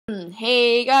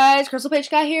Hey guys,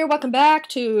 KrystalPaigeSky here. Welcome back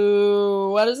to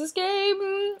what is this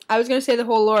game? I was gonna say the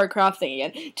whole Lara Croft thing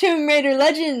again. Tomb Raider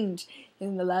Legend.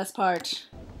 In the last part,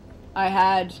 I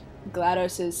had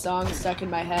GLaDOS' song stuck in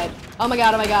my head. Oh my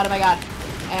god! Oh my god! Oh my god!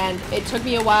 And it took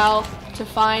me a while to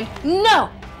find. No,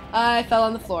 I fell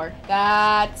on the floor.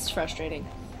 That's frustrating.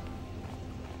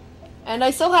 And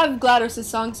I still have GLaDOS'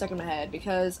 song stuck in my head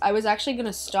because I was actually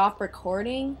gonna stop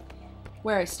recording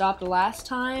where I stopped last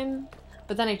time.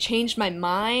 But then I changed my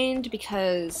mind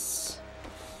because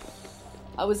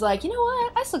I was like, you know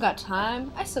what? I still got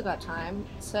time.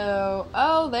 So,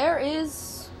 oh, there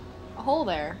is a hole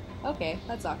there. Okay,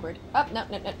 that's awkward. Oh, no.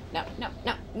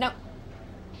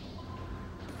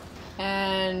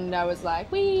 And I was like,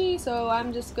 wee, so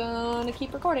I'm just gonna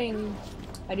keep recording.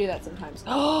 I do that sometimes.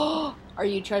 Oh, are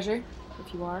you treasure?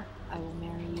 If you are, I will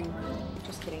marry you.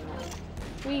 Just kidding.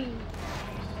 Wee.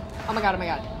 Oh my god, oh my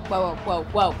god.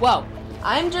 Whoa.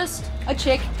 I'm just a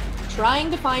chick trying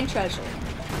to find treasure.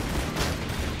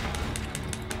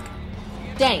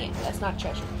 Dang it, that's not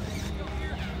treasure.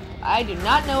 I do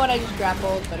not know what I just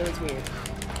grappled, but it was weird.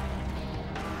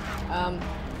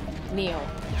 Kneel.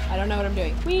 I don't know what I'm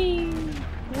doing. Whee!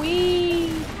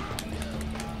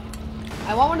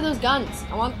 I want one of those guns.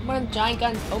 I want one of the giant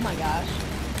guns. Oh my gosh.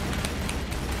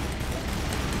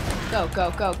 Go.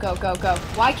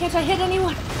 Why can't I hit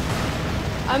anyone?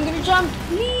 I'm gonna jump.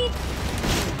 Leap.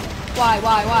 Why?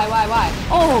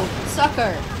 Oh,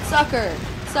 sucker.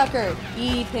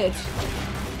 Eat it.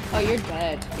 Oh, you're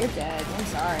dead. I'm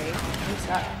sorry.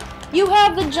 You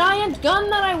have the giant gun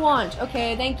that I want.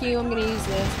 Okay, thank you. I'm gonna use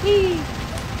this. Whee.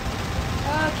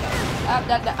 Okay.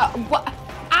 What?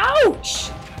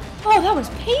 Ouch! Oh, that was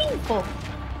painful.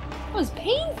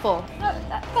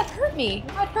 That hurt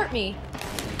me.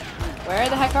 Where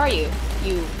the heck are you,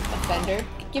 you offender?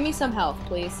 Give me some health,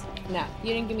 please. No,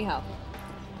 you didn't give me health.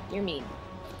 You're mean.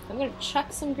 I'm gonna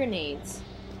chuck some grenades.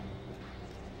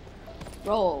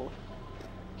 Roll.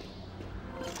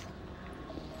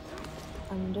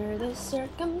 Under the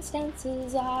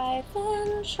circumstances, I've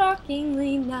been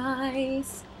shockingly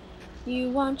nice. You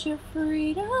want your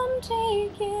freedom,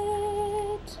 take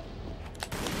it.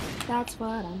 That's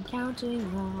what I'm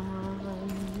counting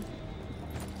on.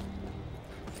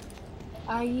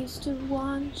 I used to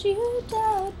want you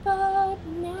dead, but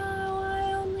now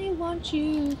I only want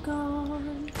you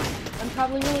gone. I'm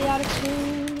probably really out of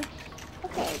tune.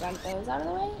 Okay, got those out of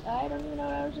the way. I don't even know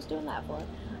what I was just doing that for.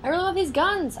 I really love these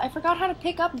guns. I forgot how to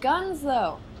pick up guns,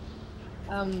 though.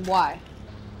 Why?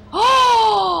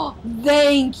 Oh,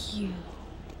 thank you.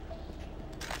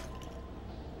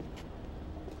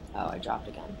 Oh, I dropped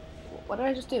a gun. What did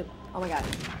I just do? Oh my god.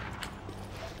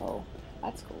 Oh,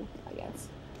 that's cool, I guess.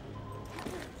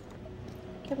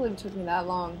 I can't believe it took me that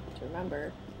long to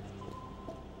remember.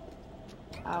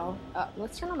 Oh,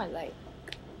 let's turn on my light.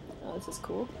 Oh, this is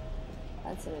cool.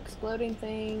 That's an exploding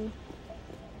thing.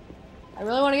 I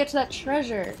really want to get to that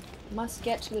treasure. Must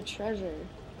get to the treasure.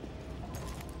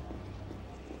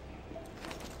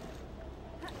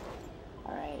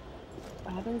 Alright.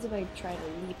 What happens if I try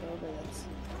to leap over this?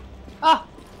 Ah!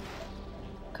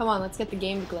 Come on, let's get the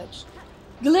game to glitch.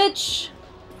 Glitch!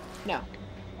 No.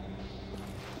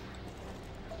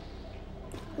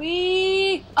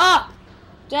 Whee! Ah!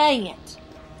 Dang it.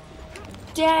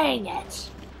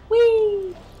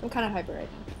 Whee! I'm kind of hyper right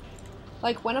now.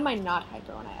 Like, when am I not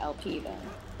hyper? When I LP, then.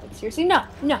 Like, seriously? No!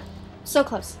 So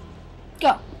close.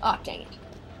 Go! Oh, dang it.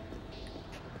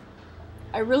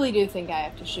 I really do think I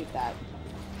have to shoot that.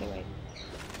 Okay, wait.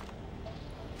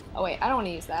 Oh, wait, I don't want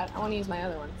to use that. I want to use my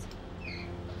other ones.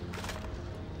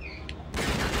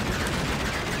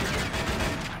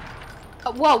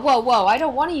 Oh, whoa. I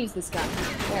don't want to use this gun.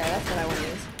 There, that's what I want to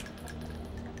use.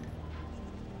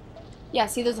 Yeah,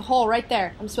 see, there's a hole right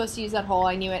there. I'm supposed to use that hole.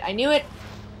 I knew it.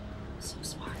 So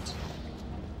smart.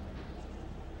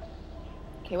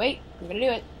 Okay, wait. I'm gonna do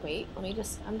it. Wait,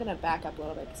 I'm gonna back up a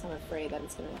little bit because I'm afraid that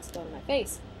it's gonna explode in my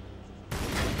face.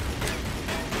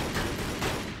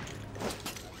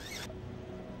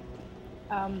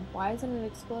 Why isn't it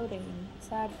exploding?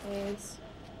 Sad face.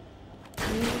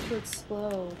 I need it to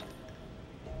explode.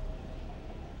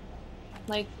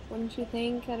 Like, wouldn't you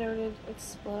think that it would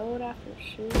explode after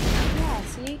shooting? Yeah,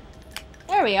 see?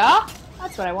 There we are!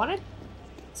 That's what I wanted.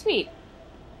 Sweet.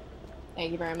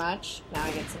 Thank you very much. Now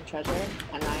I get some treasure,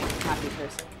 and I am a happy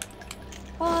person.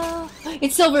 Oh,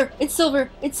 it's silver! It's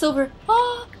silver! It's silver!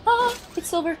 It's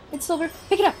silver!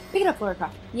 Pick it up, Lara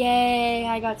Croft. Yay,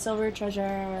 I got silver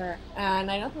treasure. And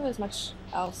I don't think there's much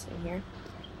else in here.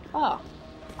 Oh.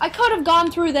 I could have gone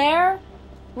through there?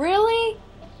 Really?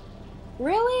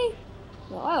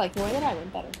 Well, I like the way that I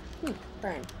went better.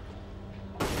 Burn.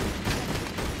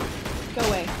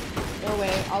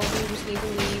 All of you just need to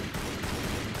leave.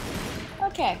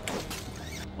 Okay.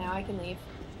 Now I can leave.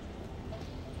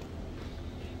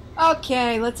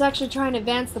 Okay, let's actually try and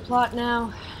advance the plot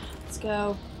now. Let's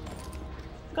go.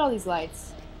 Look at all these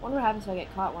lights. I wonder what happens if I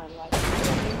get caught one of the lights.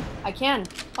 I can.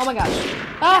 Oh my gosh.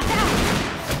 Ah!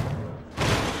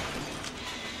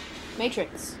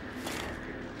 Matrix.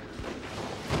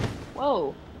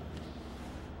 Whoa.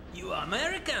 You are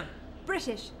American?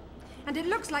 British. And it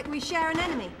looks like we share an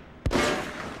enemy.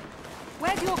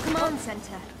 Where's your command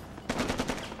center?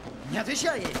 Не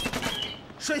отвечай ей!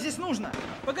 Что здесь нужно?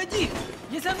 Погоди!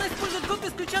 Если она использует код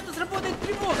без ключа, то сработает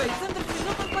тревога, и центр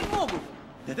пришлет нам подмогу.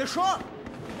 Да ты шо?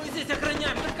 Мы здесь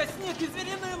охраняем только снег и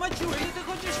звериную мочу, или ты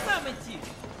хочешь сам идти?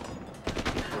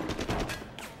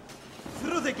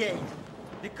 Through the gate.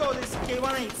 The code is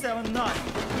K1879.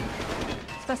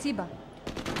 Спасибо.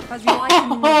 Пожелайте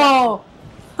мне.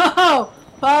 Oh,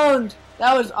 found.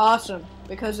 That was awesome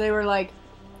because they were like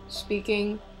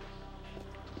speaking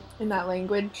in that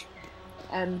language,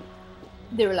 and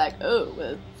they were like, "Oh,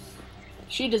 well,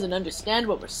 she doesn't understand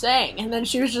what we're saying," and then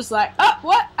she was just like, "Oh,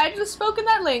 what? I just spoke in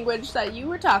that language that you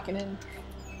were talking in."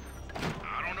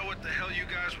 I don't know what the hell you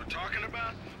guys were talking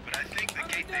about, but I think the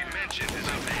gate they mentioned is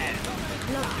up ahead.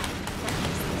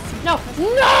 No!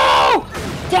 No!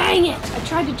 Dang it! I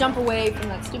tried to jump away from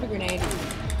that stupid grenade.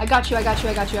 I got you, I got you,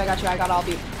 I got you, I got you, I got all of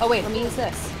you. Oh wait, let me use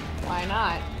this. Why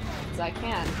not? Because I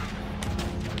can.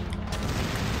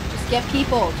 Just get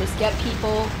people, just get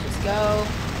people, just go.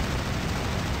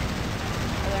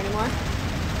 Are there any more?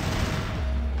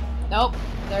 Nope,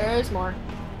 there's more.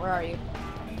 Where are you?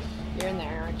 You're in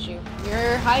there, aren't you?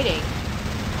 You're hiding.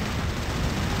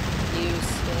 You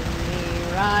spin me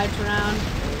right round.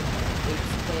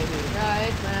 Baby,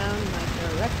 right round like a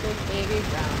record, baby,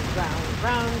 round, round,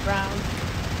 round, round.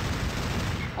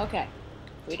 Okay,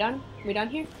 we done? We done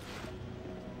here?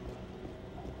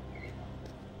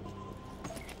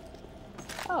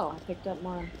 Oh, I picked up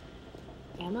more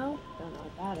ammo? Don't know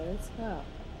what that is. Oh.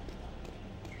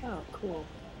 Oh, cool.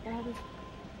 What happened?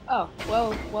 Oh,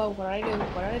 whoa, whoa, what did I do?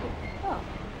 What did I do? Oh,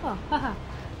 oh, haha.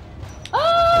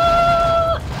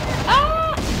 Oh!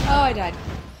 Ah! Oh, I died.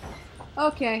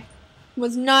 Okay.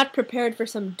 Was not prepared for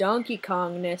some Donkey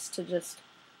Kongness to just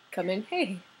come in.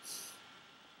 Hey.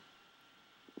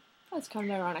 That's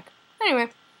kind of ironic. Anyway.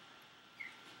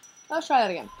 Let's try that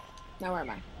again. Now where am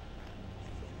I?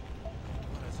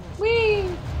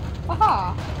 Whee!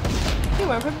 Haha! You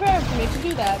weren't prepared for me to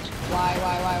do that. Why?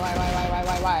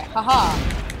 Haha!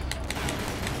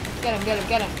 Get him, get him,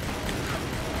 get him.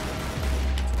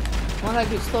 Why don't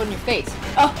I explode in your face?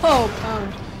 Oh,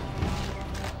 pound.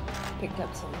 Picked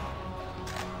up some.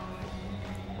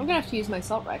 I'm gonna have to use my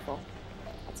assault rifle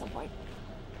at some point.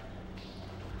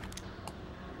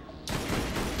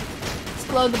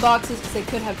 Explode the boxes because they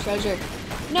could have treasure.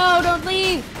 No, don't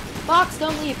leave! Box,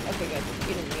 don't leave! Okay, good.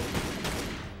 You didn't leave.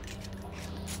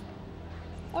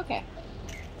 Okay.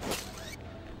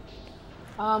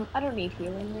 I don't need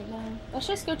healing right now. Let's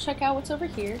just go check out what's over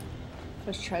here.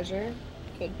 There's treasure.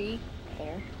 Could be.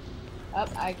 There. Oh,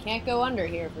 I can't go under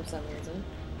here for some reason.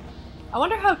 I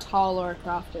wonder how tall Lara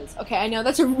Croft is. Okay, I know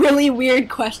that's a really weird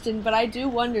question, but I do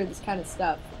wonder this kind of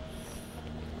stuff.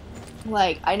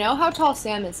 Like, I know how tall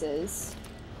Samus is,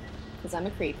 because I'm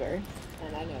a creeper,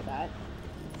 and I know that.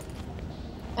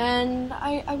 And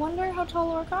I wonder how tall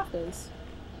Lara Croft is.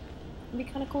 It'd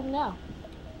be kind of cool to know.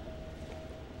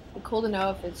 It'd be cool to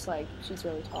know if it's like, she's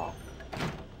really tall.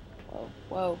 Whoa,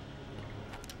 whoa.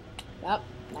 Nope,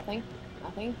 nothing,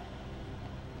 nothing.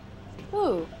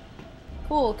 Ooh.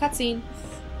 Cool, cutscene.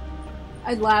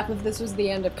 I'd laugh if this was the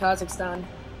end of Kazakhstan.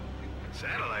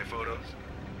 Satellite photos?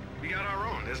 We got our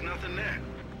own, there's nothing there.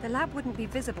 The lab wouldn't be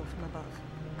visible from above.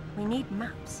 We need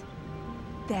maps.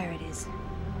 There it is.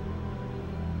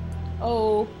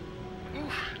 Oh.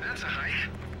 Oof, that's a hike.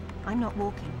 I'm not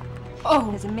walking.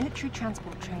 Oh. There's a military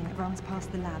transport train that runs past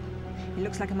the lab. It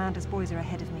looks like Amanda's boys are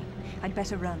ahead of me. I'd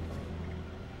better run.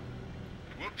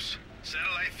 Whoops.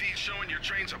 Satellite feed showing your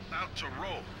train's about to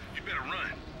roll. You better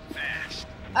run. Fast.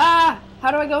 Ah! How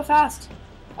do I go fast?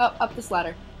 Oh, up this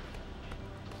ladder.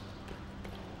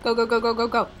 Go, go, go, go, go,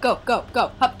 go, go, go,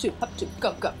 go. Up two,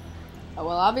 go, go. Oh,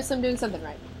 well, obviously I'm doing something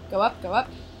right. Go up, go up.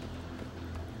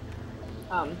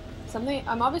 Something,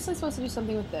 I'm obviously supposed to do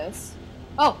something with this.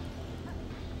 Oh!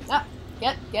 Ah,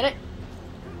 get it.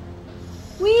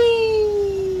 Whee!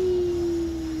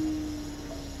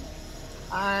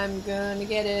 I'm gonna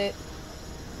get it.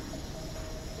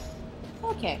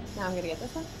 Okay, now I'm gonna get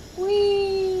this one.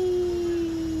 Whee!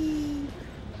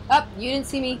 Up, you didn't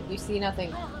see me. You see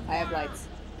nothing. I have lights.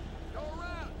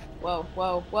 Whoa,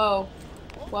 whoa, whoa.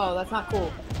 Whoa, that's not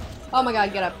cool. Oh my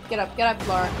god, get up, get up, get up,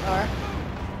 Laura, Laura.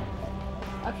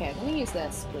 Okay, let me use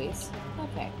this, please.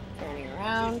 Okay, turning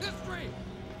around.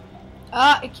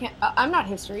 It can't, I'm not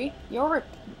history. Your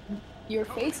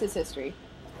face is history.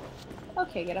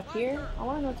 Okay, get up here. I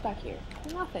want to know what's back here.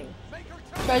 Nothing.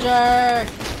 Treasure!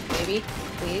 Maybe,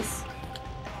 please.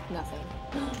 Nothing.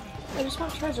 I just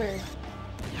want treasure.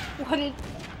 What did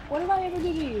I ever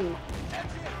do to you?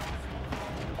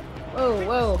 Whoa,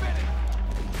 whoa.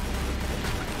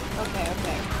 Okay,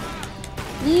 okay.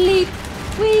 Leap!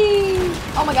 Whee!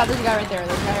 Oh my god, there's a guy right there.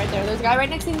 There's a guy right there. There's a guy right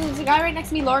next to me. There's a guy right next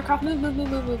to me. Laura Croft, move, move, move,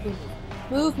 move, move, move.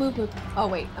 Move, move, move. Oh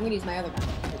wait, I'm gonna use my other gun.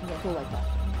 Because I'm cool like that.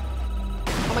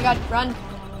 Oh my god, run!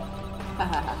 Ha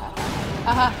ha ha ha.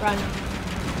 Haha, run.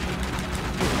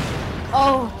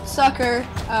 Oh, sucker.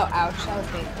 Oh, ouch, that was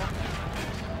painful.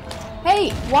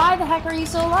 Hey, why the heck are you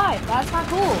still alive? That's not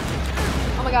cool.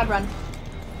 Oh my god, run.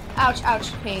 Ouch,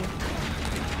 ouch, pain.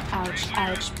 Ouch,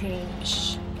 ouch, pain.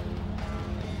 Shh.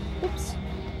 Oops.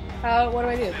 What do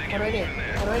I do? What do I do?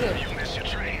 What do I do? You missed your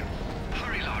train.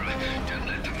 Hurry, Laura. Don't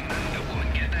let the Manda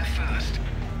woman get there first.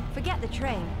 Forget the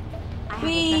train. I have a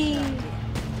Whee! better idea.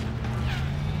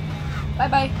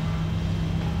 Bye-bye.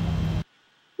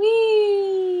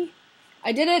 Whee!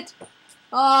 I did it!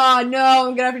 Oh no,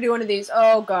 I'm gonna have to do one of these.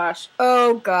 Oh gosh.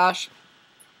 Oh gosh.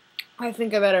 I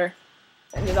think I better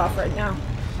end it off right now.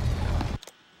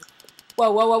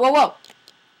 Whoa, whoa, whoa, whoa, whoa!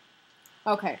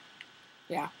 Okay.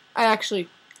 Yeah, I actually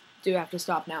do have to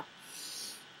stop now.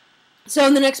 So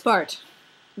in the next part,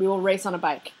 we will race on a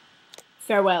bike.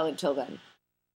 Farewell until then.